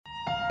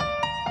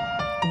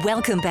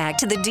Welcome back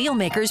to the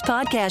Dealmakers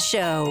Podcast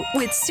Show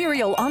with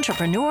serial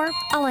entrepreneur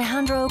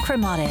Alejandro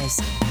Cremades,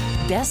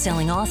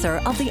 best-selling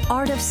author of The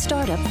Art of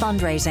Startup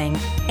Fundraising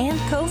and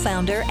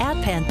co-founder at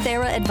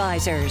Panthera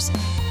Advisors.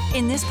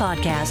 In this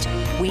podcast,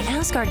 we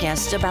ask our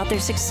guests about their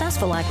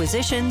successful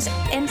acquisitions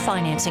and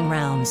financing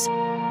rounds.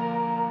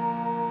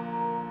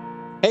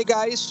 Hey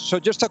guys, so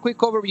just a quick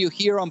overview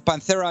here on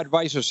Panthera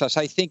Advisors, as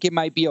I think it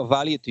might be of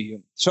value to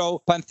you.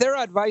 So Panthera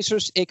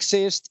Advisors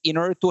exists in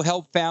order to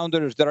help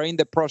founders that are in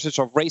the process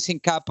of raising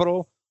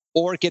capital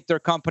or get their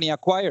company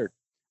acquired.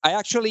 I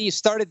actually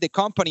started the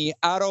company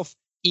out of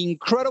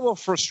incredible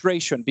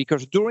frustration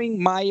because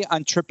during my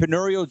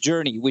entrepreneurial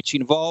journey, which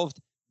involved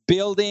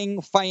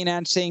building,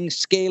 financing,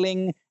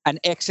 scaling, and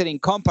exiting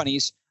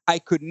companies, I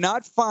could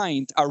not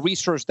find a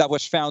resource that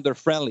was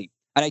founder-friendly.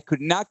 And I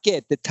could not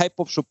get the type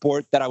of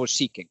support that I was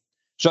seeking.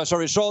 So as a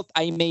result,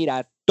 I made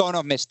a ton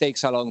of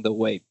mistakes along the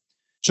way.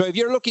 So if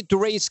you're looking to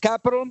raise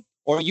capital,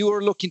 or you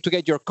are looking to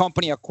get your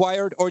company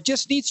acquired, or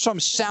just need some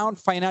sound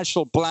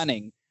financial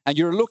planning, and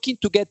you're looking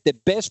to get the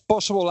best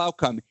possible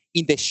outcome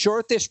in the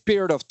shortest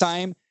period of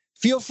time,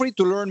 feel free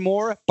to learn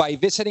more by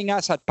visiting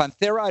us at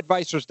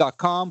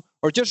pantheraadvisors.com,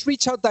 or just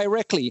reach out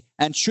directly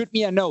and shoot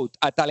me a note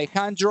at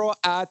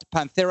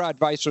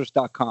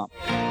alejandro@pantheraadvisors.com.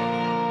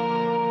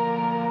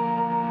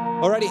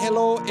 Alrighty,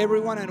 hello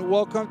everyone, and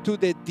welcome to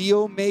the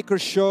Deal Maker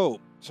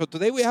Show. So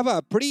today we have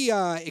a pretty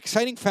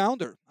exciting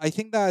founder. I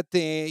think that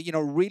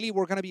really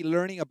we're going to be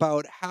learning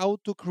about how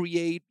to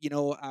create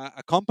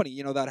a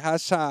company that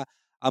has a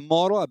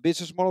model, a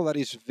business model that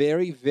is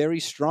very, very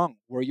strong,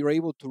 where you're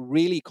able to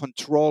really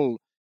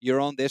control your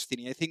own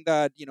destiny. I think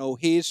that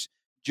his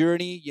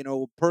journey,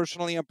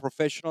 personally and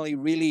professionally,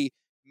 really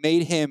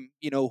made him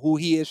who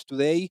he is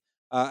today.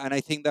 And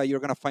I think that you're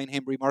going to find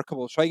him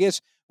remarkable. So I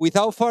guess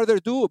without further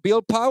ado,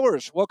 Bill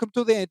Powers, welcome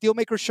to the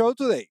Dealmaker Show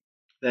today.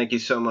 Thank you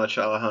so much,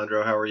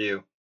 Alejandro. How are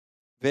you?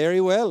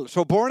 Very well.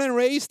 So born and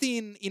raised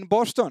in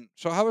Boston.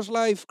 So how was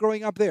life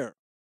growing up there?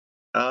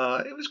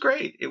 It was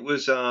great. It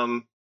was,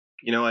 I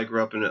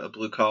grew up in a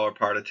blue-collar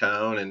part of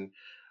town and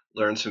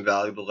learned some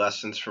valuable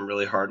lessons from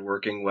really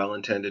hardworking,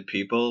 well-intended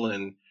people,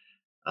 and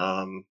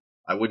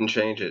I wouldn't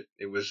change it.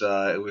 It was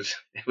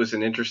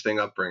an interesting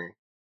upbringing.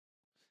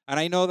 And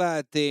I know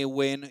that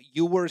when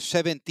you were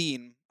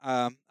 17,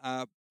 a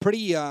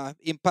pretty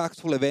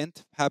impactful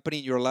event happened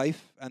in your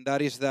life, and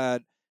that is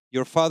that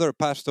your father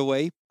passed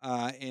away,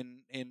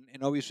 and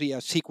obviously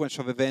a sequence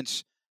of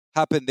events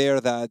happened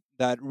there that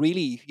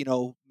really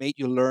made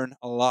you learn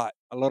a lot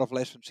of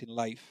lessons in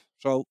life.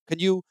 So can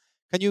you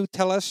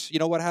tell us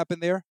what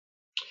happened there?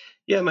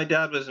 Yeah, my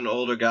dad was an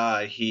older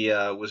guy. He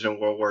was in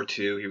World War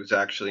II. He was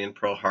actually in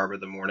Pearl Harbor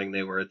the morning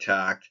they were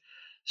attacked.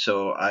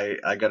 So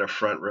I got a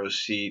front row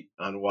seat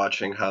on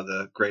watching how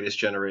the greatest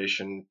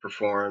generation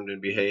performed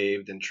and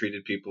behaved and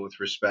treated people with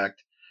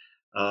respect.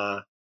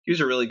 He was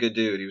a really good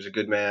dude. He was a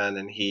good man,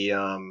 and he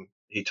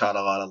taught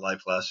a lot of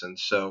life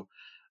lessons. So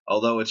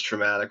although it's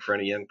traumatic for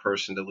any young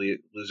person to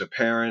lose a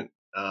parent,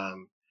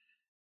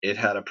 it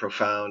had a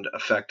profound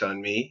effect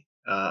on me.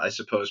 I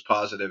suppose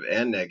positive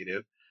and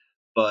negative.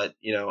 But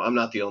I'm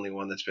not the only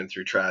one that's been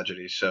through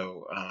tragedy.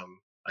 So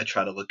I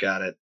try to look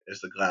at it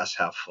as the glass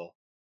half full.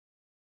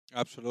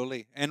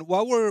 Absolutely. And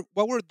what were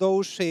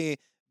those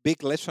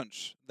big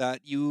lessons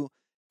that you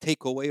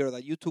take away or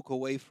that you took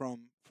away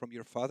from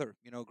your father?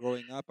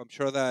 Growing up, I'm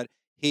sure that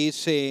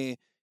he's when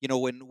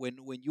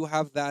you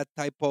have that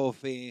type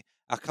of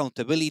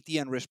accountability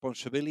and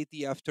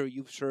responsibility after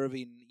you've served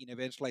in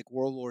events like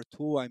World War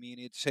II. I mean,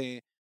 it's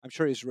I'm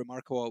sure it's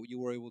remarkable what you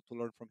were able to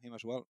learn from him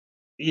as well.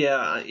 Yeah,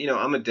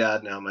 I'm a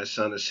dad now. My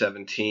son is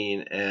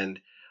 17,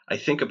 and I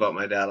think about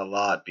my dad a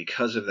lot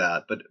because of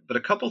that. But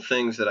a couple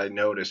things that I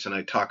noticed, and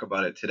I talk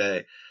about it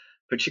today,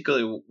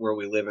 particularly where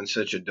we live in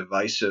such a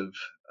divisive,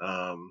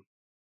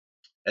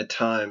 at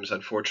times,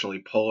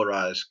 unfortunately,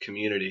 polarized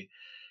community.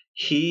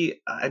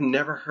 I've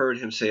never heard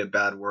him say a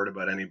bad word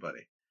about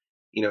anybody.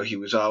 He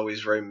was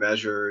always very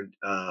measured.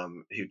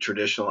 He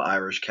traditional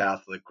Irish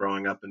Catholic,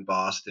 growing up in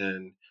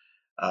Boston.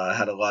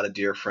 Had a lot of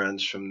dear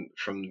friends from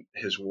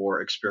his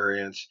war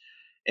experience,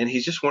 and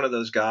he's just one of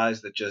those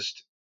guys that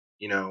just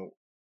you know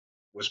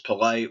was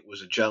polite,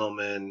 was a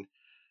gentleman,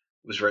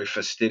 was very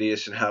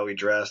fastidious in how he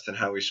dressed and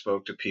how he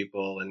spoke to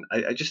people, and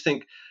I just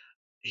think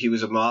he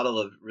was a model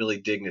of really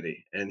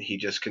dignity, and he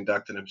just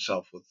conducted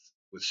himself with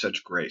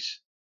such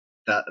grace.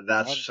 That's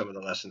Got it. some of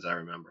the lessons I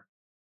remember.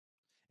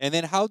 And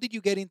then how did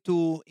you get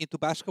into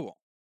basketball?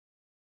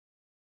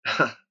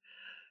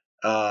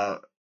 uh,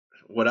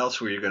 what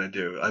else were you going to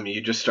do? I mean,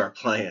 you just start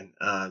playing.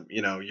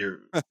 You're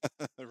I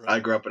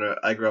Right. grew up in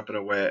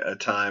a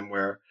time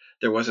where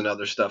there wasn't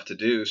other stuff to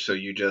do, so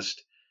you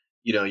just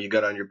you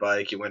got on your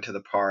bike, you went to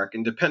the park,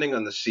 and depending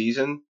on the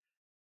season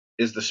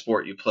is the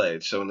sport you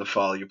played. So in the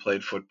fall you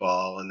played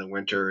football, in the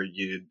winter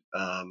you'd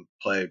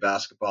play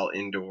basketball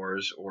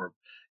indoors or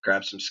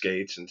grab some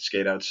skates and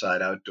skate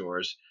outside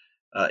outdoors.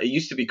 It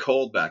used to be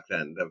cold back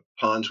then. The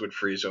ponds would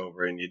freeze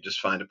over, and you'd just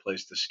find a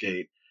place to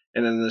skate.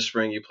 And then in the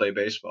spring you play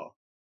baseball,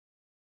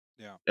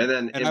 Yeah. and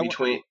then And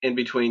in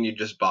between you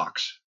just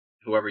box.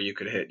 whoever you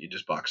could hit, you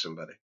just box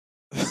somebody.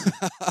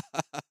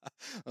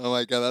 Oh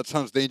my God, that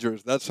sounds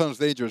dangerous. That sounds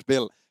dangerous,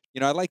 Bill.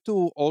 I'd like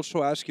to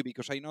also ask you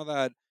because I know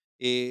that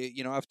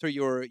after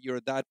your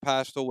dad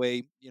passed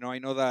away, I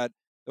know that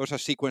there was a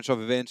sequence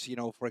of events.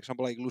 For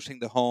example, like losing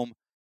the home,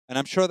 and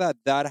I'm sure that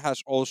that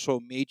has also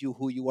made you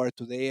who you are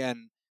today,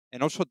 and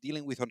also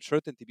dealing with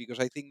uncertainty. Because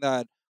I think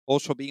that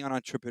also being an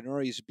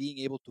entrepreneur is being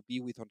able to be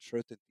with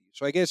uncertainty.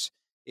 So I guess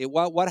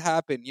what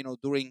happened,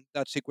 during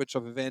that sequence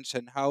of events,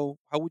 and how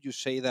would you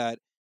say that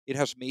it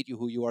has made you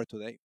who you are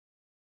today?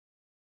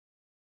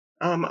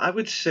 I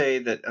would say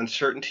that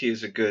uncertainty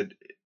is a good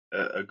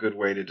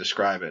way to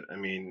describe it. I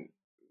mean,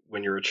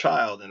 when you're a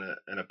child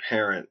and a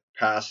parent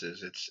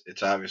passes,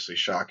 it's obviously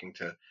shocking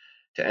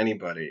to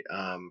anybody.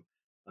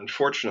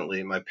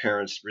 Unfortunately, my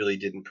parents really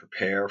didn't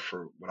prepare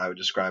for what I would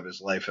describe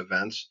as life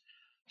events,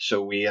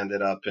 so we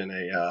ended up in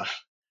a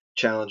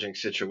challenging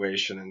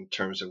situation in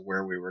terms of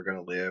where we were going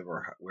to live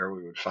or where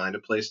we would find a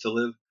place to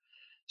live.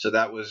 So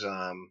that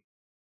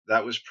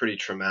was pretty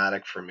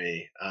traumatic for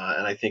me,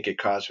 and I think it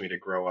caused me to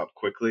grow up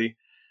quickly.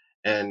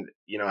 And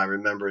I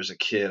remember as a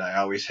kid, I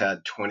always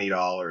had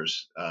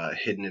 $20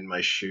 hidden in my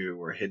shoe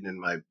or hidden in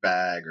my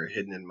bag or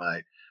hidden in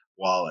my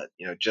wallet,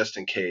 just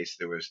in case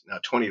there was. Now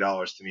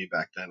 $20 to me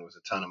back then was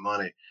a ton of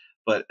money,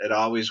 but it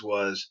always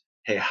was,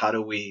 hey, how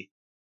do we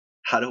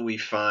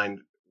find,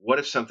 what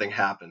if something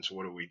happens?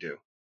 What do we do?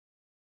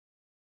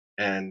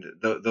 And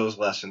those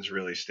lessons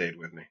really stayed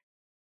with me.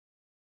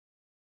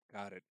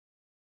 Got it.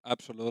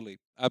 Absolutely.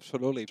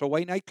 Absolutely. So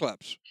why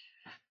nightclubs?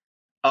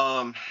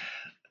 Um,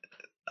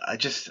 I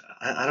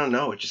don't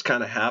know. It just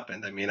kind of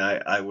happened. I mean,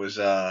 I was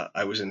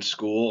in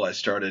school. I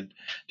started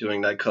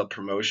doing nightclub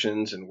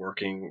promotions and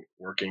working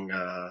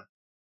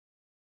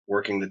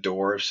the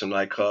door of some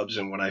nightclubs.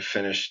 And when I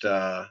finished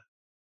my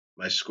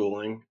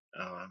schooling,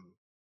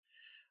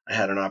 I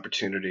had an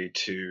opportunity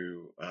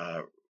to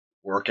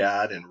work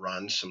at and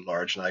run some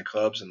large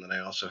nightclubs, and then I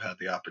also had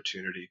the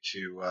opportunity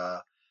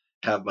to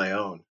have my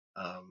own.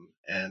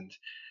 And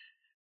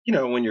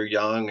when you're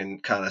young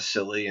and kind of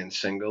silly and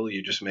single,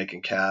 you're just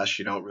making cash.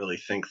 You don't really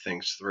think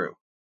things through.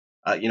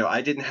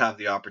 I didn't have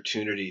the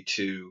opportunity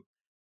to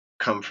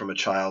come from a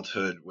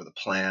childhood with a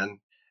plan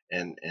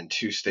and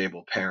two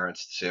stable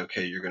parents to say,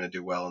 okay, you're going to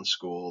do well in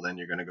school, then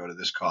you're going to go to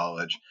this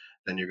college,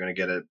 then you're going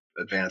to get an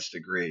advanced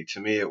degree. To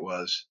me, it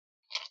was,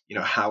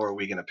 how are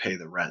we going to pay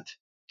the rent?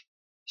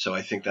 So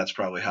I think that's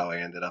probably how I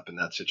ended up in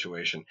that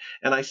situation.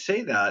 And I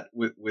say that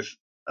with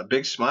a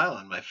big smile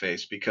on my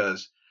face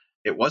because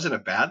it wasn't a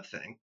bad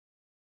thing.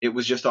 It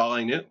was just all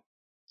I knew.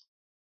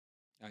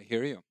 I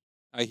hear you.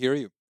 I hear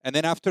you. And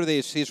then after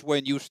this is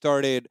when you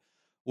started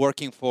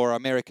working for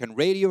American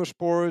Radio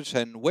Sports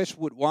and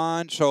Westwood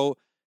One. So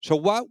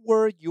what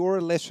were your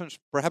lessons?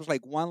 Perhaps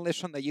like one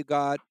lesson that you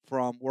got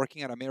from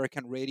working at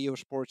American Radio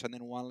Sports, and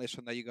then one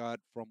lesson that you got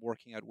from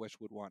working at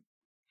Westwood One.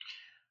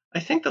 I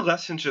think the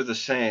lessons are the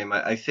same.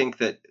 I think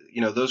that,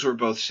 those were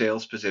both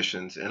sales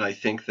positions. And I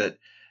think that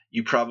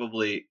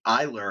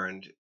I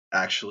learned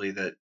actually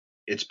that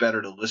it's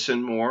better to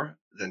listen more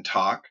than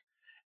talk,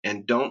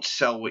 and don't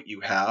sell what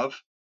you have.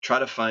 Try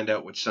to find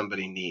out what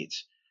somebody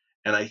needs.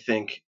 And I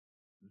think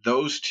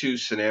those two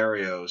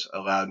scenarios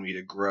allowed me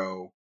to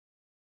grow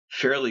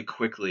fairly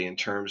quickly in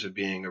terms of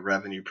being a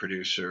revenue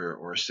producer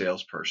or a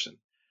salesperson.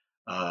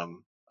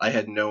 I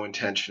had no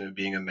intention of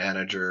being a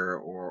manager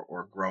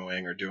or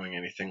growing or doing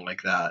anything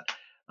like that.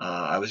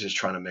 I was just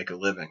trying to make a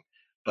living.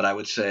 But I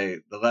would say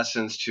the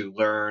lessons to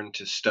learn,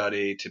 to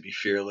study, to be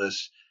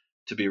fearless,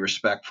 to be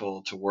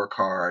respectful, to work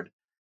hard,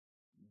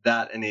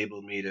 that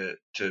enabled me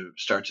to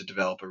start to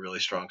develop a really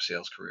strong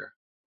sales career.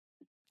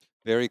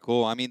 Very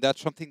cool. I mean,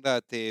 that's something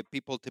that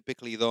people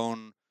typically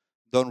don't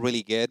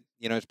really get.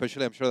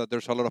 Especially I'm sure that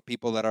there's a lot of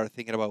people that are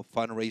thinking about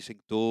fundraising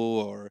too,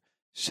 or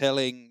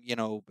selling,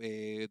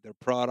 their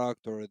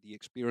product or the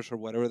experience or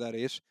whatever that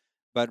is.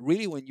 But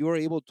really, when you are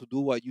able to do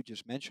what you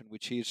just mentioned,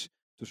 which is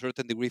to a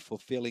certain degree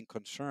fulfilling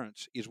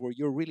concerns, is where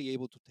you're really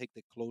able to take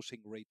the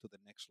closing rate to the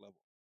next level.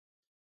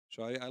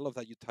 So I love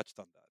that you touched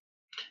on that.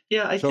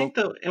 Yeah, I So think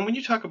though, and when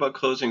you talk about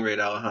closing rate,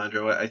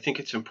 Alejandro, I think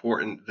it's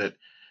important that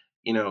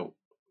you know,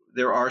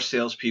 there are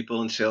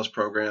salespeople and sales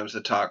programs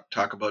that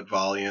talk about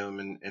volume,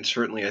 and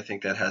certainly I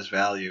think that has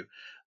value.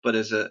 But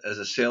as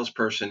a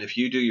salesperson, if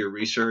you do your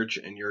research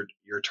and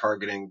you're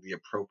targeting the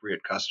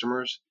appropriate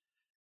customers,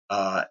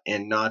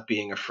 and not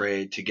being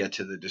afraid to get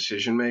to the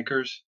decision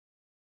makers,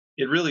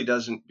 it really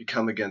doesn't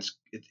become against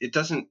it. It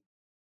doesn't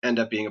end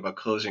up being about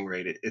closing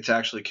rate. It's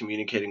actually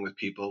communicating with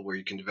people where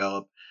you can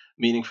develop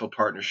meaningful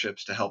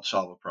partnerships to help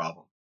solve a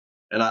problem.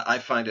 And I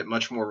find it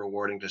much more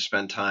rewarding to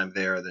spend time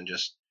there than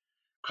just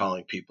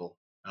calling people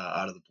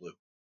out of the blue.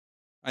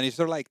 And is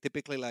there like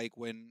typically like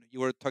when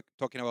you were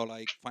talking about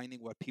like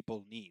finding what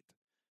people need?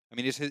 I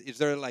mean, is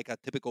there like a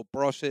typical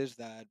process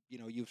that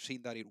you've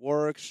seen that it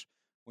works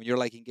when you're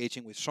like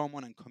engaging with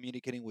someone and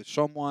communicating with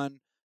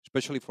someone,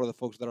 especially for the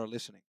folks that are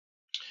listening?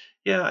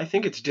 Yeah, I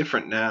think it's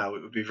different now.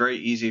 It would be very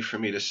easy for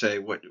me to say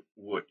what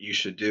you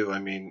should do. I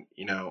mean,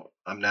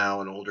 I'm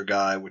now an older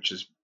guy,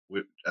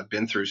 I've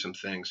been through some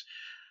things,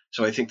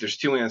 So I think there's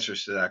two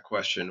answers to that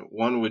question.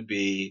 One would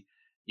be,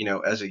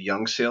 as a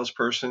young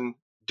salesperson,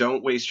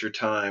 don't waste your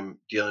time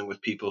dealing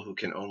with people who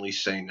can only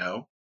say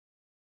no.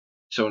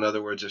 So in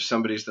other words, if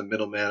somebody's the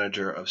middle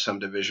manager of some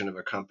division of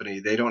a company,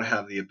 they don't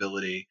have the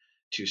ability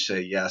to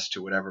say yes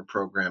to whatever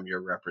program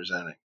you're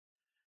representing.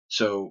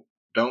 So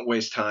don't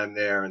waste time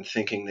there and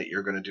thinking that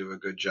you're going to do a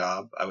good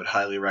job. I would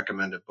highly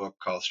recommend a book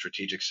called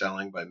Strategic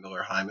Selling by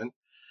Miller Hyman.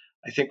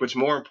 I think what's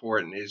more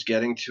important is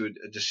getting to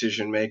a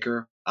decision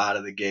maker out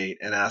of the gate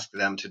and ask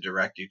them to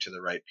direct you to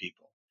the right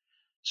people.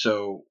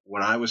 So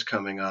when I was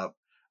coming up,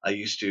 I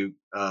used to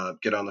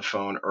get on the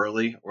phone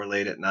early or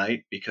late at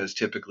night because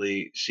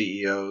typically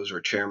CEOs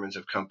or chairmen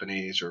of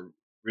companies or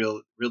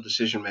real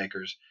decision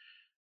makers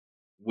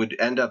would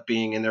end up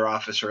being in their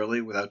office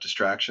early without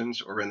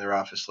distractions or in their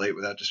office late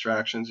without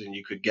distractions, and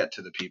you could get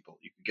to the people,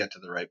 you could get to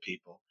the right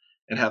people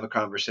and have a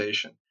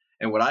conversation.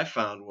 And what I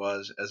found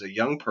was, as a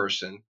young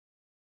person,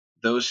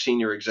 those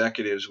senior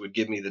executives would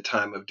give me the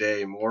time of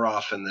day more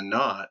often than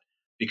not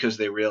because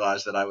they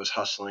realized that I was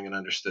hustling and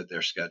understood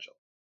their schedule.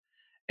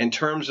 In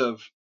terms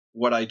of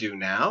what I do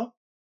now,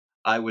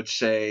 I would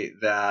say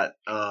that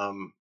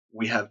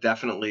we have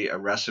definitely a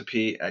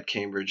recipe at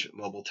Cambridge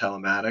Mobile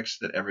Telematics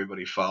that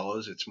everybody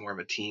follows. It's more of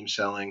a team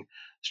selling,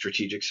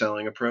 strategic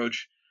selling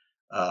approach.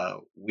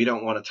 We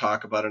don't want to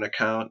talk about an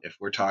account if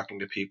we're talking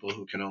to people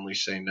who can only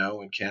say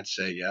no and can't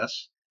say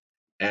yes.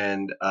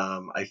 And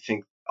I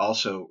think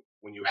also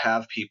when you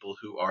have people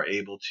who are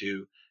able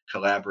to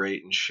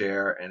collaborate and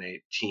share in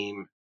a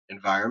team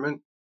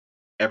environment,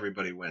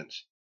 everybody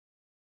wins.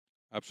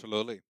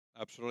 Absolutely.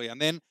 Absolutely. And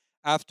then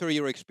after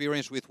your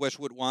experience with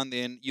Westwood One,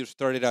 then you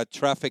started at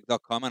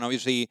traffic.com. And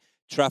obviously,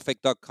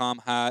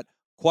 traffic.com had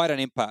quite an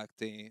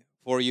impact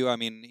for you, I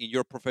mean, in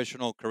your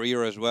professional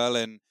career as well.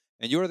 And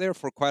you were there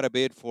for quite a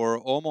bit, for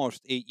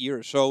almost 8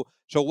 years. So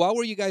what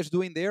were you guys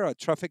doing there at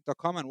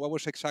traffic.com, and what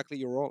was exactly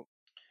your role?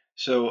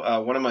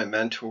 So one of my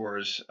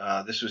mentors,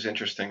 this was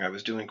interesting. I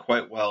was doing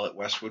quite well at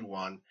Westwood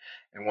One,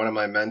 and one of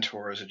my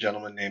mentors, a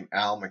gentleman named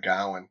Al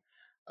McGowan,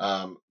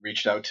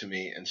 reached out to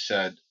me and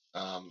said,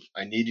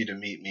 "I need you to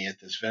meet me at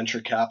this venture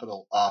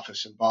capital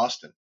office in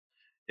Boston."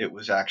 It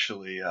was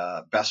actually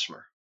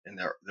Bessemer in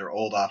their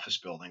old office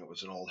building. It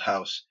was an old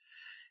house,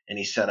 and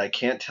he said, "I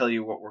can't tell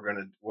you what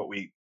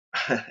we."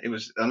 It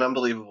was an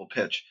unbelievable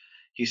pitch.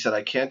 He said,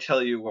 "I can't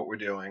tell you what we're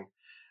doing.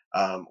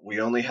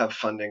 We only have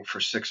funding for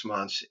 6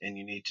 months, and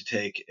you need to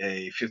take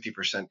a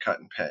 50%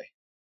 cut in pay."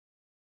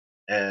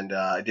 And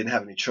I didn't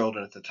have any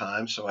children at the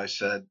time, so I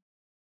said,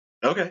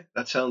 "Okay,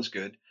 that sounds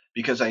good,"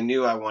 because I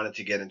knew I wanted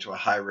to get into a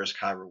high risk,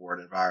 high reward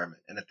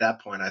environment. And at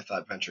that point, I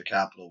thought venture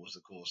capital was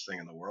the coolest thing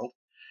in the world.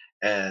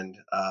 And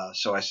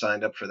so I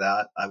signed up for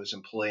that. I was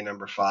employee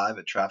number 5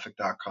 at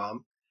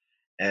traffic.com,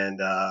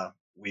 and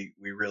we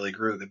really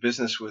grew. The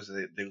business was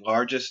the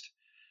largest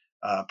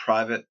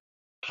private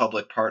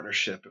public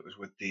partnership. It was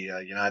with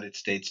the United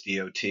States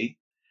DOT,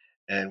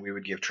 and we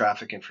would give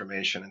traffic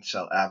information and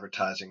sell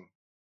advertising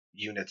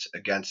units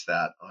against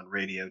that on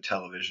radio,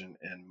 television,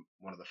 and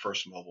one of the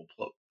first mobile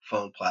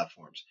phone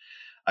platforms.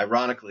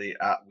 Ironically,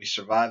 we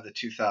survived the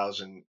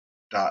 2000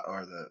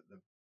 or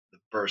the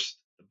burst,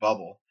 the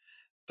bubble,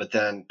 but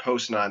then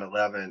post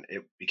 9/11,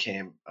 it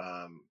became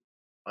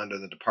under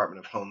the Department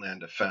of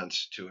Homeland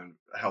Defense to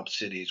help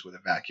cities with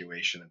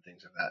evacuation and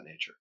things of that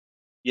nature.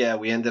 Yeah,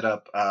 we ended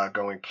up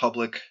going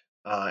public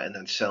and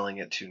then selling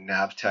it to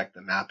Navtech,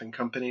 the mapping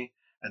company,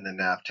 and then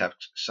Navtech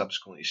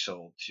subsequently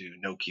sold to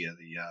Nokia,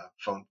 the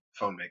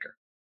phone maker.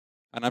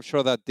 And I'm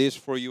sure that this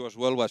for you as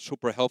well was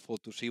super helpful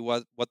to see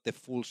what the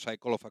full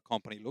cycle of a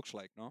company looks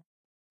like, no?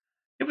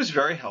 It was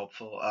very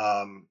helpful.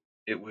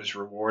 It was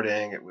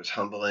rewarding. It was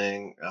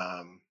humbling.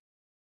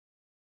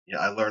 Yeah,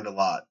 I learned a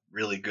lot.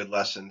 Really good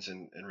lessons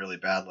and really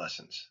bad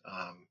lessons.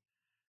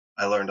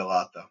 I learned a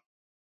lot though.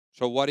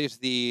 So what is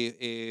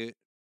the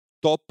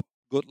top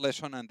good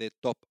lesson and the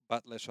top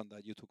bad lesson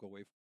that you took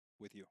away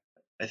with you?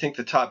 I think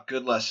the top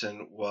good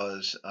lesson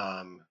was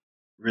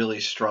really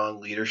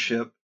strong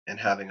leadership and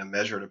having a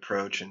measured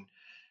approach and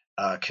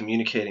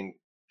communicating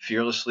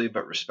fearlessly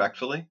but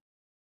respectfully.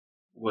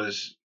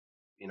 Was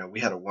We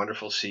had a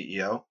wonderful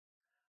CEO.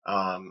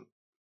 Um,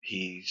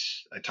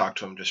 I talked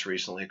to him just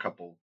recently, a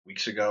couple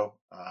weeks ago.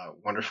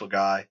 Wonderful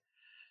guy,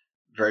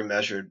 very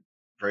measured,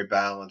 very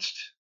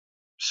balanced,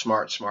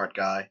 smart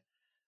guy.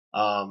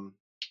 Um,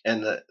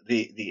 and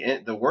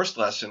the worst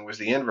lesson was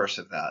the inverse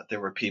of that. There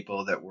were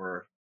people that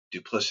were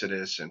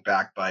duplicitous and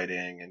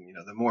backbiting, and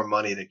the more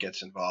money that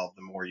gets involved,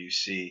 the more you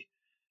see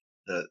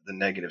the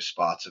negative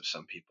spots of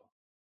some people.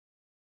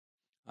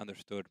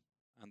 Understood.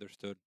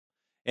 Understood.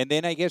 And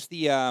then I guess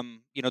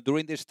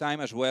during this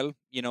time as well,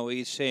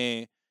 is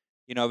a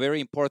very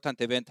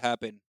important event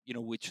happened,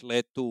 which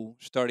led to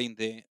starting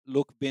the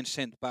Luke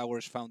Vincent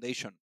Powers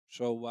Foundation.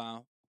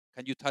 So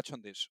can you touch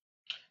on this?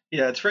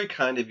 Yeah, it's very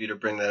kind of you to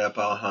bring that up,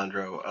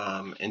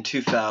 Alejandro. In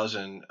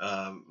 2000,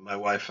 my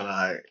wife and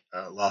I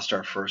lost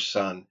our first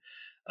son,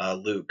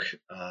 Luke.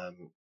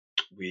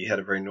 We had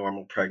a very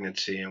normal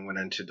pregnancy and went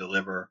in to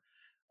deliver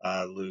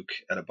Luke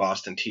at a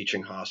Boston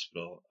teaching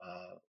hospital.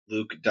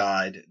 Luke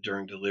died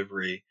during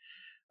delivery,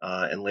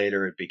 and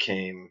later it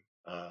became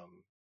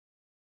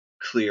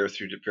clear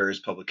through various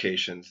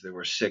publications there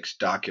were 6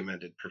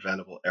 documented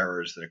preventable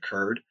errors that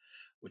occurred,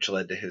 which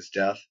led to his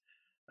death.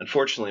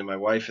 Unfortunately, my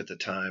wife at the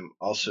time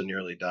also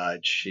nearly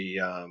died.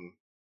 She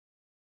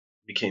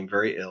became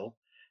very ill,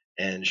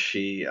 and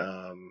she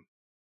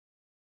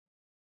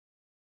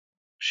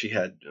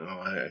had,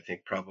 I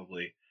think,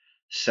 probably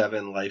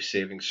 7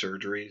 life-saving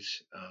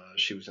surgeries.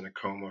 She was in a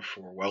coma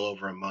for well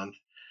over a month.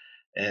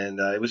 And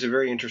it was a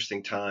very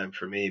interesting time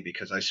for me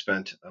because I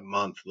spent a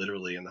month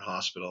literally in the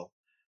hospital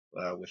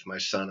with my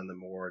son in the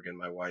morgue and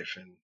my wife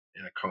in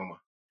a coma.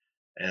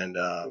 And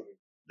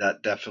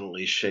that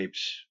definitely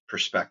shapes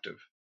perspective.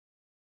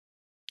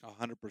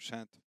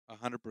 100%,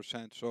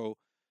 100%. So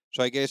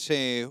I guess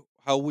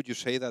how would you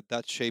say that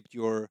that shaped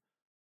your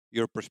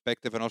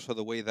perspective and also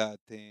the way that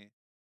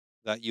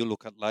you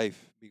look at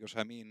life? Because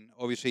I mean,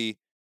 obviously,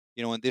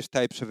 when these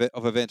types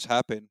of events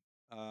happen,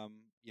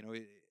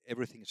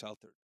 everything is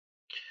altered.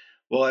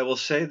 Well, I will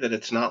say that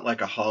it's not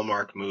like a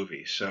Hallmark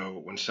movie. So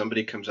when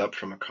somebody comes up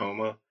from a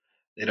coma,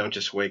 they don't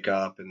just wake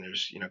up and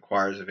there's,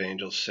 choirs of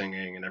angels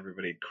singing and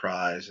everybody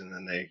cries and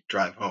then they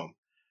drive home.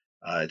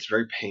 It's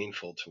very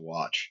painful to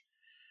watch.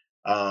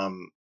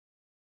 Um,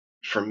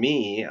 for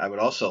me, I would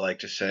also like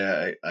to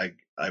say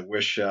I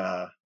wish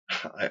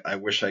I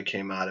wish I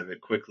came out of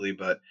it quickly,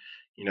 but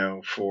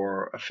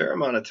for a fair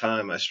amount of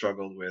time, I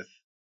struggled with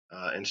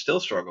and still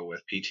struggle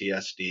with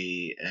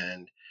PTSD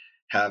and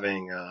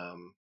having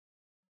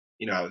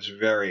I was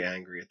very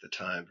angry at the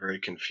time, very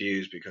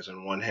confused because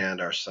on one hand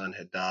our son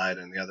had died,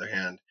 and on the other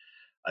hand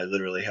I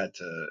literally had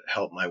to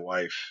help my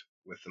wife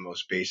with the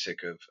most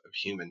basic of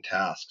human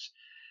tasks.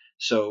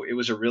 So it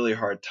was a really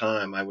hard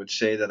time. I would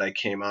say that I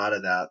came out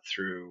of that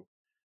through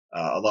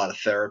a lot of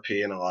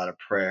therapy and a lot of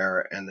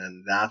prayer. And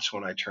then that's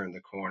when I turned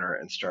the corner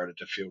and started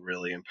to feel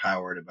really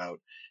empowered about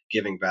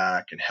giving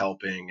back and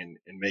helping and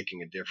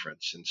making a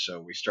difference. And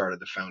so we started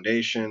the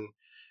foundation.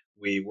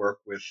 We work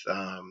with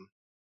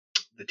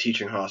the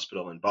teaching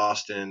hospital in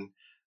Boston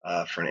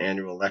for an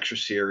annual lecture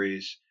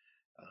series.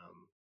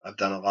 I've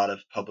done a lot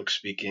of public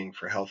speaking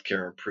for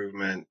healthcare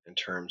improvement in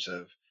terms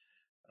of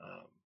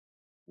um,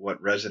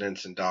 what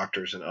residents and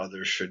doctors and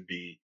others should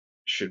be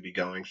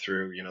going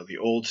through. The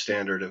old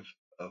standard of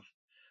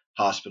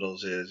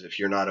hospitals is if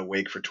you're not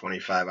awake for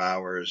 25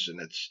 hours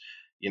and it's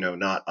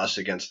not us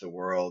against the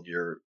world,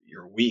 you're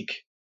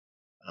weak.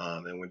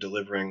 And when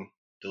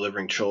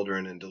delivering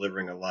children and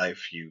delivering a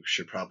life, you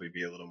should probably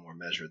be a little more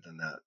measured than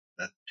that.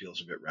 That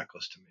feels a bit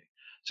reckless to me.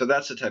 So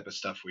that's the type of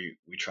stuff we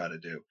try to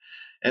do.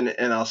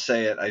 And I'll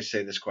say it. I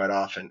say this quite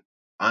often.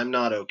 I'm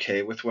not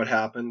okay with what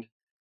happened,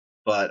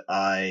 but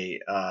I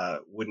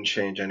wouldn't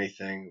change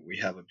anything. We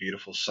have a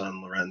beautiful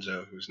son,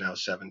 Lorenzo, who's now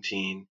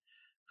 17,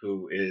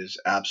 who is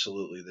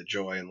absolutely the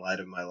joy and light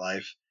of my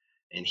life,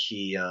 and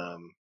he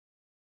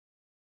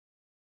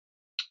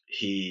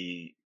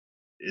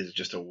is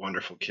just a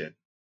wonderful kid.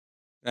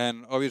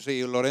 And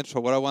obviously, Lorenzo,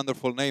 what a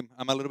wonderful name.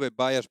 I'm a little bit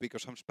biased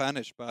because I'm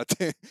Spanish, but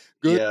good,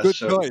 Yeah, good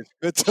so choice,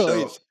 good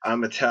so choice.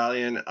 I'm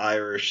Italian,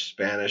 Irish,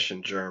 Spanish,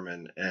 and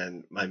German,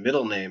 and my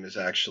middle name is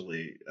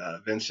actually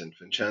Vincent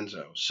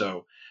Vincenzo.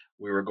 So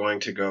we were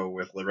going to go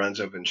with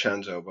Lorenzo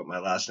Vincenzo, but my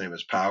last name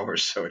is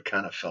Powers, so it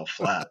kind of fell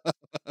flat.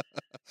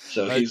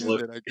 So I get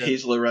it. I get it.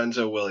 he's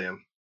Lorenzo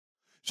William.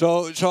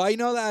 So I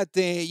know that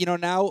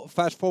now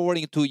fast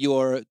forwarding to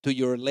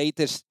your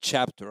latest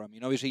chapter. I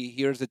mean, obviously,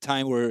 here's the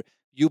time where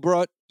you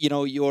brought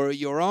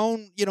your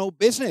own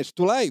business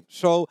to life.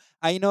 So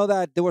I know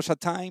that there was a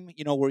time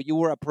where you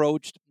were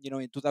approached in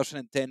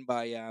 2010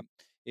 by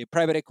a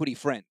private equity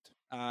friend,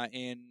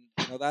 and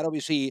that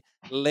obviously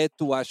led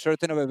to a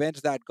certain of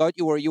events that got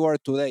you where you are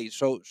today.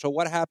 So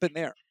what happened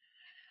there?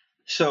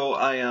 So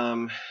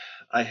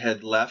I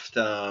had left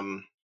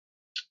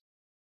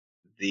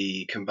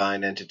the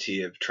combined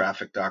entity of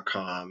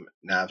Traffic.com,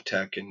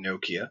 Navtech, and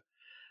Nokia,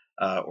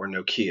 or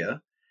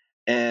Nokia,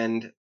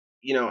 and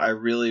I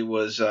really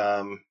was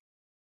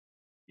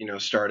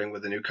starting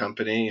with a new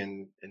company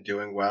and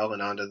doing well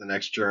and on to the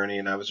next journey.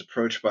 And I was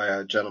approached by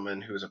a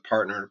gentleman who was a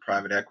partner in a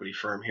private equity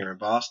firm here in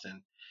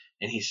Boston.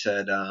 And he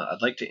said,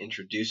 I'd like to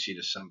introduce you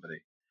to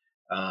somebody.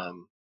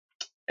 Um,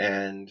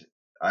 and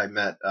I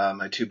met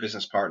my 2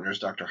 business partners,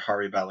 Dr.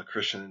 Hari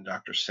Balakrishnan and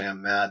Dr.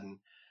 Sam Madden,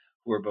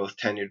 who are both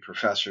tenured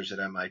professors at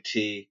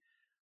MIT.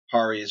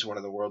 Hari is one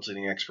of the world's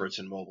leading experts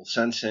in mobile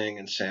sensing,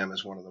 and Sam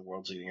is one of the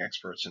world's leading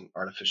experts in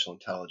artificial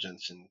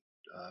intelligence and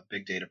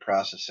big data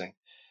processing.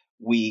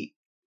 We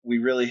we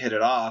really hit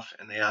it off,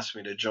 and they asked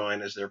me to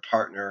join as their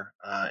partner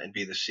and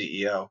be the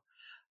CEO.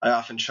 I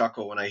often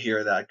chuckle when I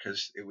hear that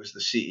because it was the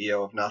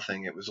CEO of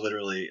nothing. It was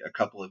literally a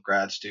couple of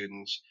grad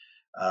students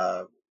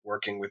uh,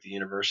 working with the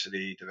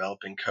university,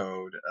 developing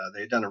code.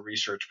 They had done a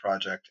research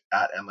project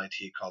at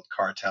MIT called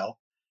Cartel,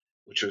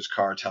 which was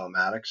car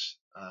telematics.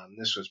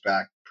 This was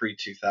back pre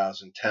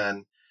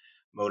 2010.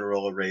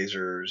 Motorola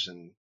Razors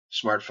and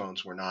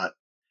smartphones were not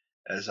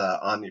as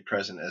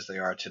omnipresent as they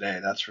are today,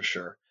 that's for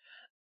sure.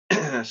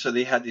 so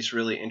they had these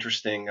really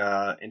interesting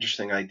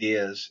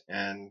ideas,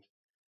 and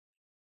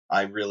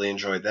I really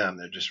enjoyed them.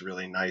 They're just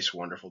really nice,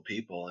 wonderful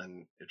people,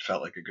 and it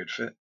felt like a good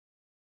fit.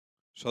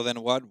 So then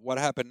what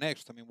happened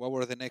next? I mean, what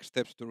were the next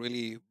steps to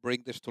really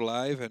bring this to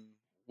life, and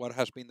what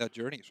has been that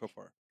journey so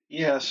far?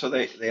 Yeah, so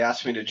they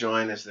asked me to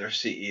join as their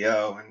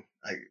CEO,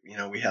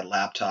 and we had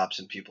laptops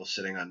and people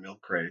sitting on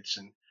milk crates,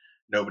 and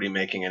nobody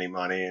making any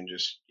money, and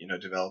just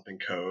developing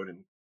code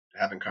and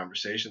having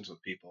conversations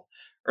with people.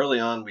 Early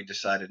on, we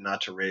decided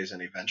not to raise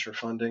any venture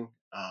funding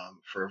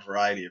for a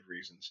variety of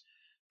reasons.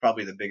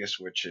 Probably the biggest,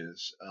 which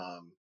is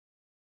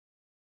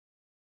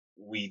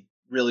we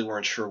really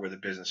weren't sure where the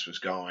business was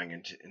going,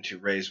 and to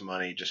raise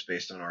money just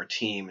based on our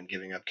team and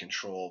giving up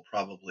control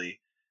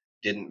probably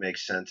didn't make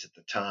sense at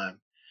the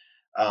time.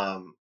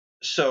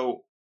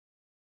 So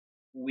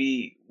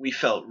we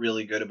felt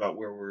really good about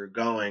where we were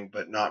going,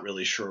 but not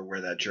really sure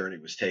where that journey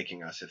was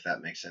taking us, if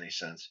that makes any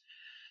sense.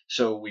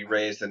 So we Got it.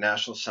 raised the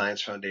National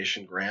Science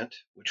Foundation grant,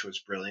 which was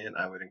brilliant.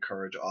 I would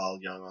encourage all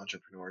young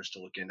entrepreneurs to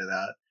look into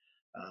that.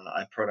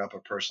 I put up a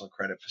personal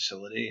credit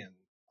facility, and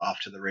off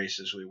to the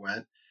races we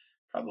went.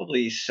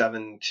 Probably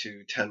 7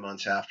 to 10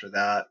 months after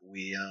that,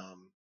 we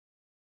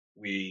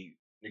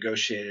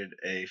negotiated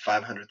a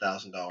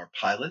 $500,000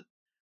 pilot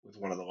with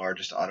one of the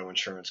largest auto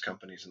insurance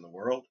companies in the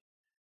world,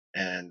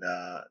 and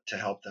to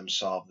help them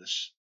solve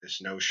this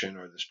notion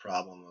or this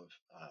problem of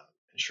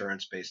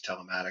insurance-based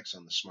telematics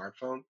on the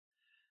smartphone.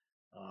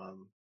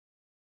 Um,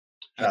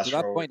 And to Fast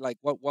that forward, point, like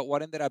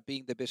what ended up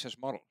being the business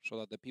model, so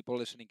that the people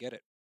listening get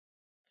it,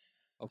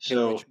 of so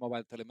Cambridge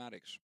Mobile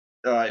Telematics?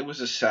 it was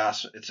a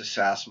SaaS. It's a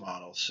SaaS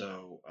model.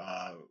 So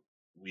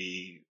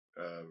we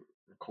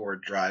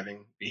record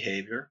driving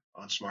behavior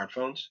on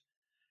smartphones.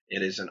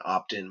 It is an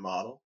opt-in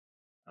model.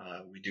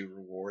 We do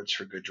rewards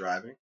for good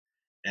driving,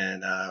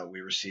 and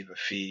we receive a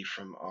fee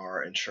from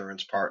our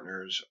insurance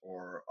partners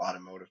or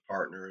automotive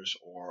partners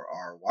or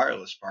our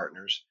wireless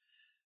partners,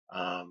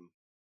 um,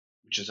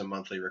 which is a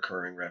monthly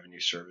recurring revenue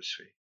service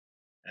fee.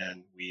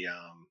 And we're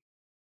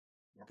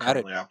Got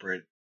it. currently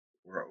operate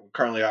we're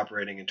currently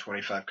operating in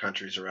 25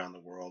 countries around the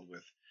world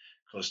with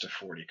close to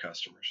 40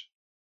 customers.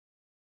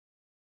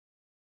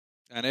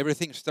 And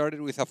everything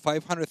started with a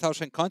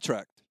 500,000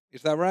 contract.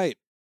 Is that right?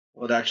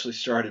 Well, it actually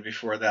started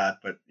before that,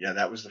 but yeah,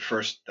 that was the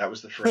first. That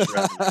was the first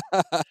revenue.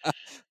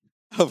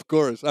 Of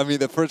course. I mean,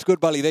 the first good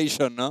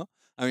validation, no?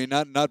 I mean,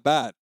 not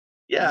bad,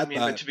 Yeah, I not mean,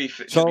 but bad. to be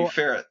So,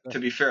 fair,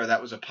 uh,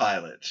 that was a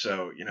pilot,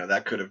 so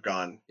that could have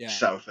gone yeah,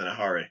 south in a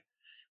hurry.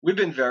 We've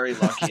been very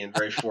lucky and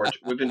very fortunate.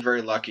 We've been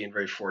very lucky and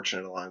very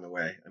fortunate along the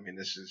way. I mean,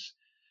 this is.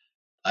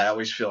 I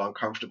always feel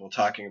uncomfortable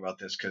talking about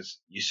this because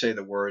you say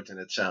the words and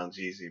it sounds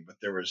easy, but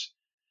there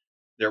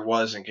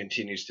was and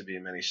continues to be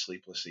many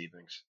sleepless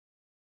evenings.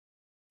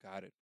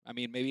 got it. I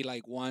mean, maybe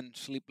like one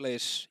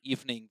sleepless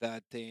evening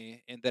that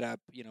ended up,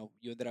 you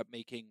ended up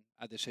making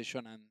a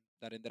decision, and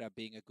that ended up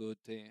being a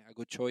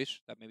good choice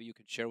that maybe you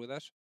can share with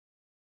us.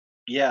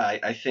 Yeah,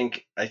 I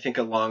think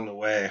along the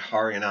way,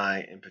 Hari and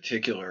I in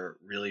particular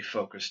really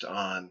focused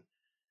on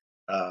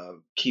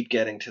keep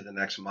getting to the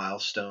next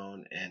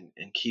milestone and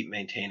keep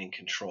maintaining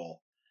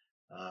control.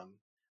 Um,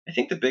 I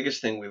think the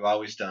biggest thing we've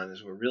always done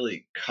is we're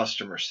really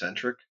customer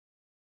centric,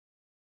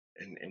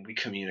 and we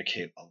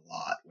communicate a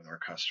lot with our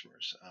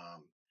customers.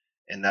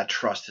 And that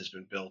trust has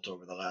been built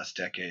over the last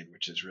decade,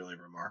 which is really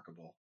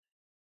remarkable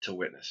to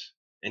witness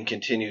and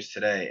continues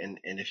today. And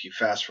if you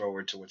fast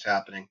forward to what's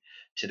happening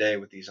today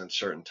with these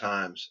uncertain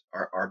times,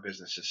 our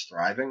business is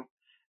thriving,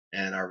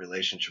 and our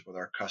relationship with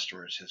our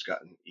customers has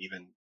gotten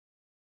even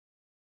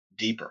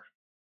deeper.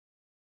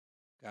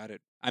 Got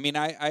it. I mean,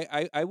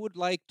 I would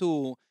like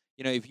to,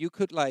 if you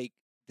could like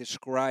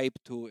describe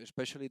to,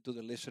 especially to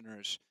the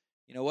listeners,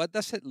 what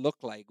does it look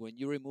like when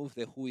you remove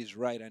the who is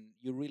right and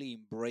you really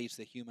embrace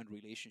the human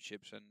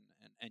relationships,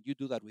 and you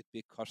do that with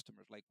big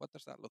customers? Like, what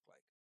does that look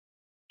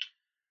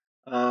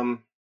like?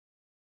 Um,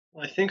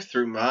 well, I think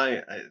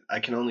I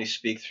can only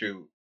speak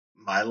through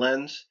my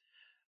lens,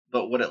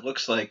 but what it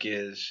looks like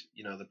is,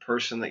 the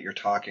person that you're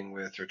talking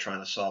with or trying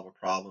to solve a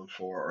problem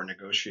for or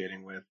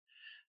negotiating with,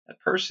 that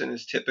person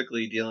is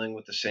typically dealing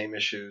with the same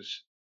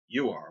issues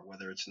you are,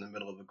 whether it's in the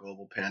middle of a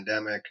global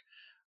pandemic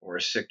or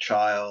a sick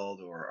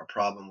child or a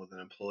problem with an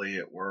employee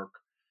at work.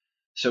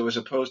 So as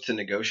opposed to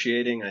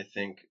negotiating, I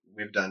think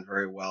we've done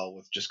very well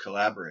with just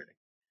collaborating,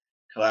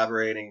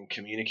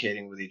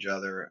 communicating with each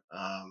other,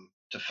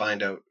 to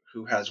find out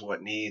who has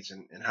what needs,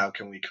 and how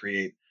can we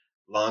create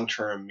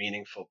long-term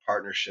meaningful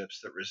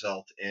partnerships that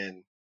result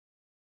in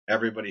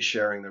everybody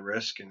sharing the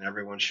risk and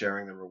everyone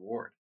sharing the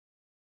reward.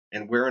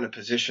 And we're in a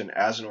position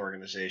as an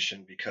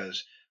organization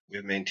because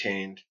we've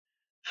maintained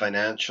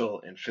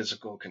financial and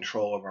physical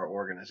control of our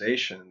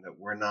organization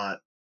that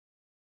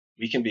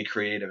we can be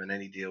creative in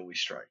any deal we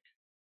strike.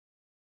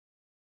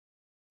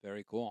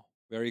 Very cool.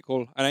 Very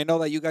cool. And I know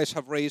that you guys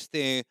have raised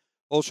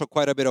also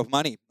quite a bit of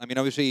money. I mean,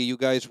 obviously, you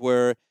guys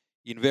were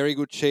in very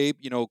good shape,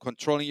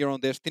 controlling your own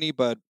destiny,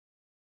 but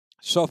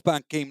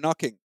SoftBank came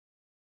knocking.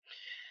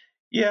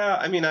 Yeah,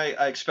 I mean,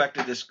 I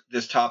expected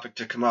this topic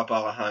to come up,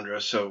 Alejandro.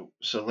 So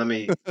let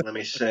me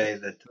say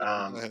that Go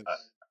ahead.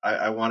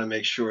 I want to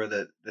make sure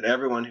that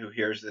everyone who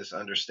hears this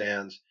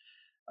understands.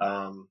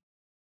 Um,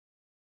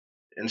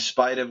 in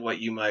spite of what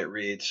you might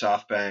read,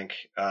 SoftBank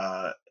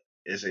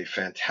is a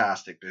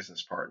fantastic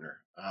business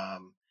partner.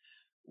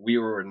 We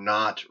were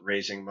not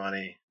raising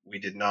money. We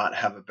did not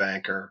have a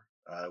banker.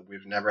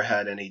 We've never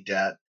had any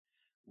debt.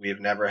 We've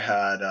never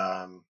had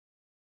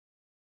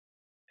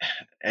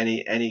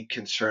any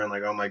concern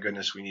like, oh my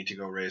goodness, we need to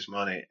go raise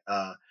money.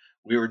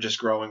 We were just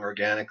growing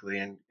organically,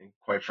 and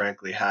quite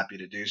frankly, happy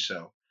to do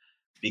so.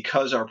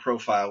 Because our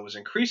profile was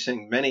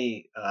increasing,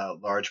 many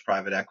large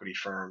private equity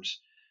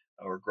firms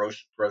or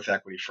growth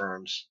equity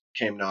firms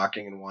came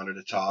knocking and wanted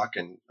to talk.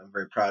 And I'm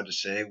very proud to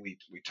say we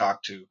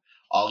talked to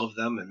all of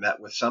them and met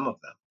with some of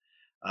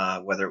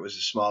them. Whether it was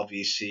a small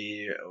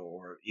VC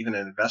or even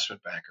an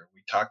investment banker.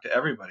 We talked to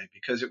everybody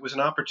because it was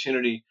an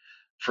opportunity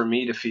for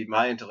me to feed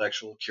my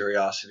intellectual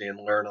curiosity and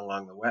learn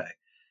along the way.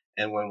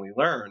 And when we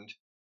learned,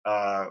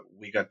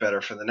 we got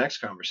better for the next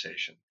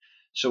conversation.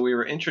 So we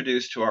were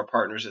introduced to our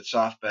partners at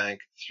SoftBank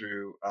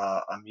through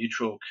a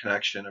mutual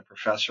connection, a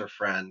professor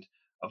friend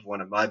of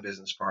one of my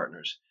business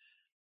partners.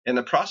 And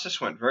the process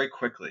went very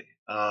quickly.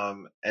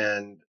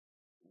 And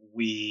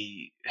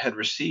we had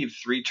received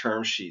three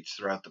term sheets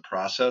throughout the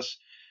process.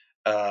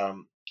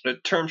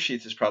 But term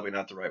sheets is probably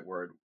not the right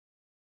word.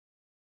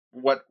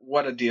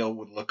 What a deal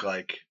would look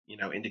like,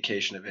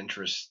 indication of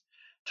interest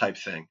type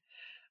thing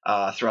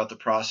throughout the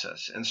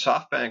process. And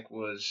SoftBank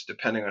was,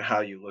 depending on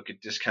how you look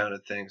at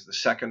discounted things, the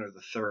second or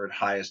the third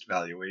highest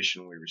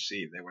valuation we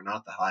received. They were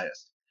not the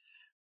highest.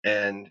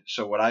 And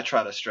so what I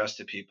try to stress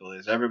to people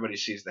is everybody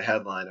sees the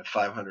headline of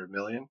 500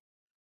 million,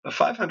 but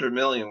 500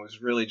 million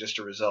was really just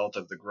a result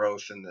of the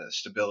growth and the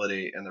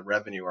stability and the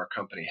revenue our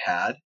company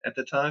had at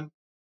the time.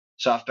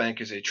 SoftBank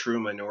is a true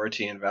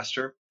minority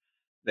investor.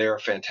 They are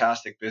a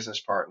fantastic business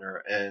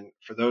partner. And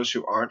for those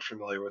who aren't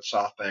familiar with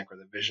SoftBank or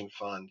the Vision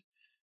Fund,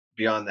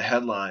 beyond the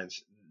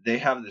headlines, they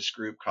have this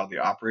group called the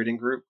Operating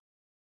Group.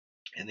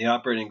 And the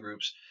Operating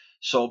Group's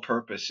sole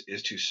purpose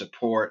is to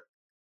support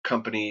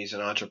companies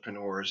and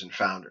entrepreneurs and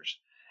founders.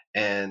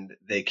 And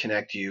they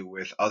connect you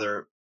with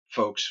other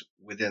folks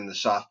within the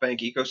SoftBank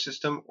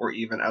ecosystem or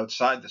even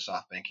outside the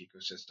SoftBank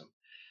ecosystem.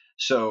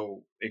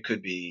 So it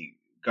could be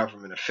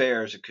government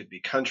affairs, it could be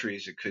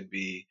countries, it could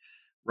be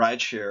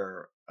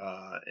rideshare,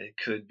 it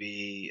could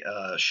be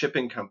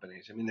shipping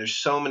companies. I mean, there's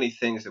so many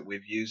things that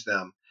we've used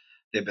them.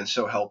 They've been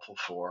so helpful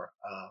for.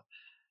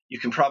 You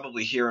can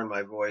probably hear in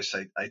my voice,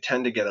 I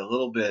tend to get a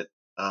little bit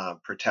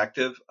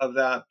protective of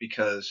that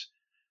because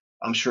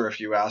I'm sure if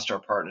you asked our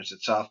partners at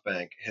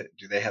SoftBank,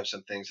 do they have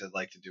some things they'd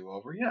like to do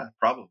over? Yeah,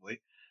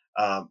 probably.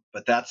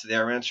 But that's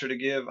their answer to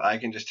give. I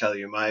can just tell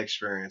you my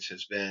experience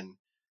has been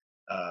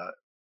uh,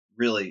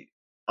 really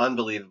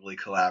unbelievably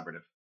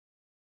collaborative.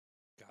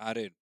 Got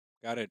it.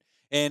 Got it.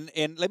 And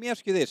let me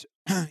ask you this: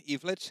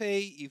 if let's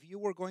say if you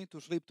were going to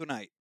sleep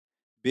tonight,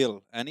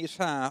 Bill, and it's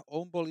a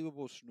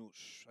unbelievable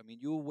snooze. I mean,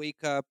 you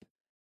wake up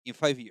in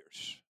 5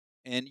 years,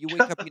 and you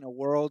wake up in a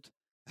world.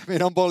 I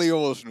mean,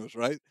 unbelievable snooze,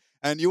 right?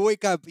 And you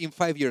wake up in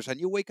 5 years, and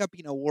you wake up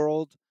in a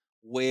world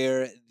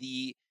where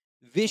the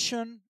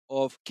vision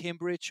of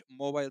Cambridge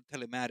Mobile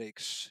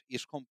Telematics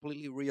is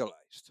completely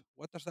realized.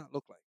 What does that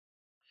look like?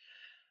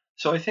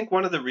 So I think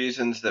one of the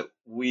reasons that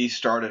we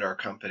started our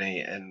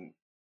company and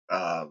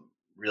uh,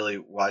 really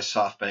why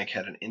SoftBank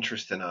had an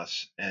interest in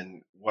us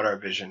and what our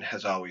vision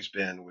has always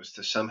been was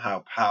to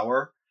somehow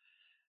power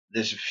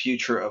this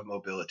future of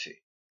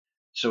mobility.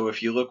 So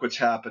if you look what's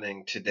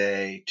happening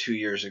today, 2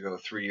 years ago,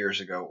 3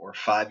 years ago, or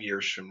 5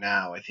 years from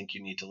now, I think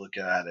you need to look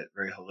at it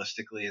very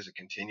holistically as a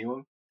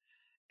continuum.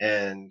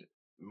 And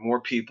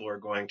more people are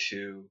going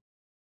to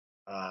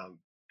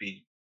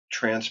be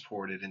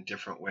transported in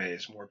different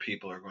ways. More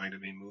people are going to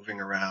be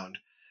moving around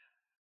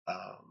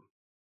um,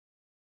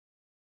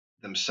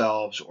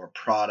 themselves or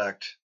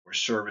product or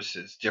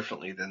services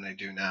differently than they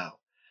do now.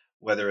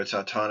 Whether it's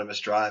autonomous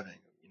driving,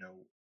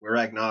 we're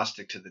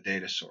agnostic to the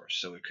data source.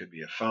 So it could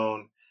be a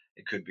phone,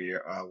 it could be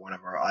one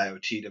of our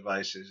IoT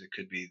devices, it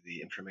could be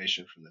the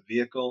information from the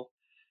vehicle.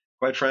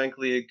 Quite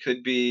frankly, it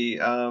could be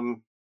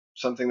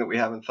something that we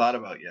haven't thought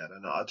about yet,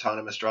 an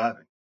autonomous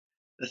driving.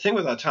 The thing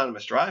with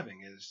autonomous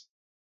driving is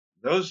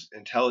those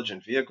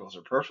intelligent vehicles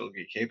are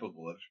perfectly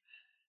capable of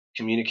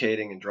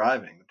communicating and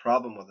driving. The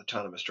problem with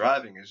autonomous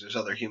driving is there's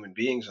other human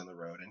beings on the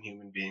road, and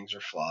human beings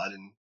are flawed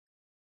and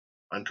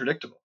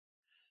unpredictable.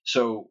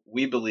 So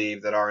we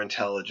believe that our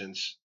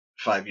intelligence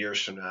 5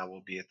 years from now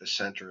will be at the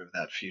center of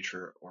that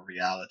future or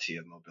reality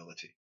of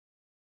mobility.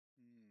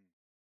 Mm.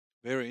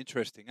 Very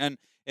interesting. And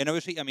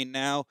obviously, I mean,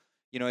 now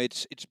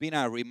it's been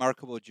a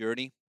remarkable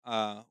journey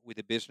with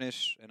the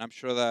business, and I'm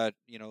sure that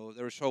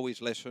there's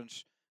always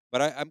lessons.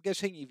 But I'm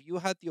guessing if you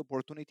had the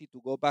opportunity to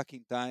go back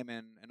in time,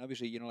 and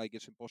obviously, like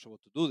it's impossible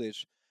to do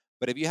this,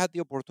 but if you had the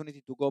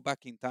opportunity to go back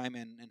in time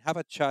and have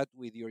a chat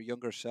with your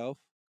younger self,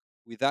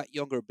 with that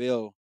younger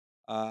Bill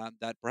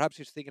that perhaps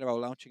is thinking about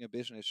launching a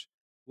business,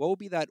 what would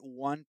be that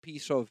one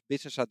piece of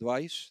business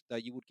advice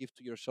that you would give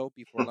to yourself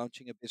before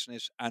launching a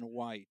business, and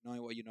why,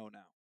 knowing what you know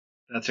now?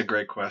 That's a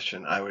great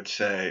question. I would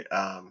say,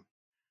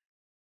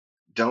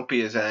 don't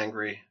be as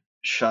angry.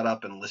 Shut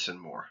up and listen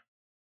more.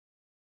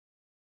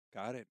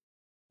 Got it.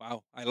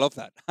 Wow. I love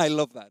that. I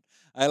love that.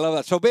 I love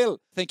that. So, Bill,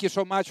 thank you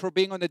so much for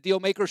being on the Deal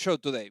Maker Show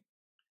today.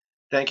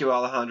 Thank you,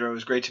 Alejandro. It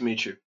was great to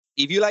meet you.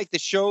 If you like the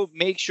show,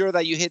 make sure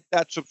that you hit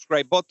that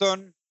subscribe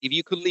button. If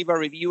you could leave a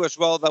review as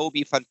well, that would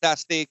be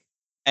fantastic.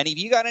 And if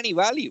you got any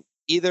value,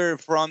 either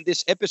from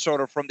this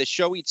episode or from the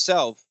show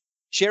itself,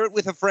 share it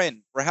with a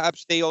friend.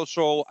 Perhaps they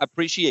also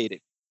appreciate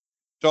it.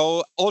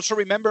 So also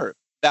remember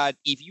that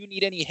if you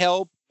need any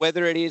help,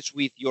 whether it is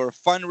with your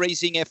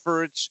fundraising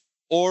efforts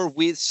or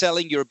with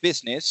selling your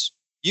business,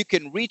 you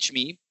can reach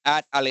me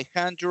at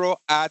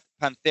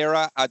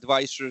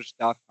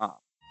alejandro@pantheraadvisors.com.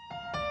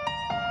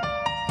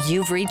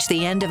 You've reached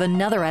the end of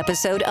another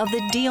episode of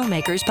the Deal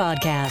Makers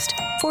Podcast.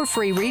 For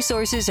free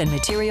resources and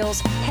materials,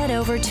 head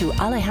over to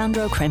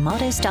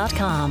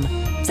alejandrocremades.com.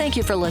 Thank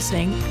you for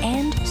listening,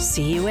 and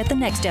see you at the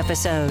next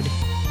episode.